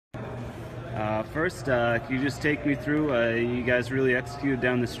First, can you just take me through? You guys really executed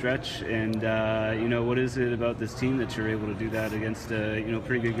down the stretch, and what is it about this team that you're able to do that against a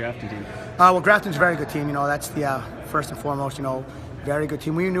pretty good Grafton team? Well, Grafton's a very good team. That's the first and foremost. Very good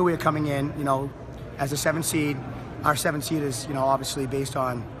team. We knew we were coming in. As a 7 seed. Our 7 seed is obviously based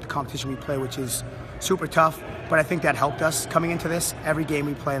on the competition we play, which is super tough. But I think that helped us coming into this. Every game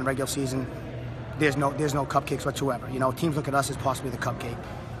we play in the regular season, there's no cupcakes whatsoever. Teams look at us as possibly the cupcake.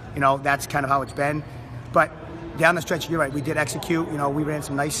 That's kind of how it's been. But down the stretch, you're right, we did execute. We ran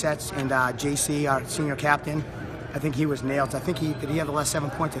some nice sets, and JC, our senior captain, I think he was nailed. I think did he have the last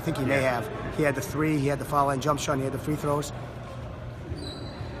 7 points? I think he may have. He had the 3, he had the foul line jump shot, and he had the free throws.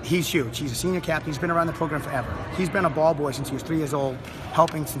 He's huge. He's a senior captain. He's been around the program forever. He's been a ball boy since he was 3 years old,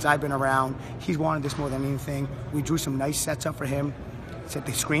 helping since I've been around. He's wanted this more than anything. We drew some nice sets up for him. Said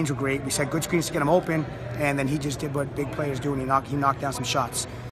the screens were great. We said good screens to get him open, and then he just did what big players do, and he knocked down some shots.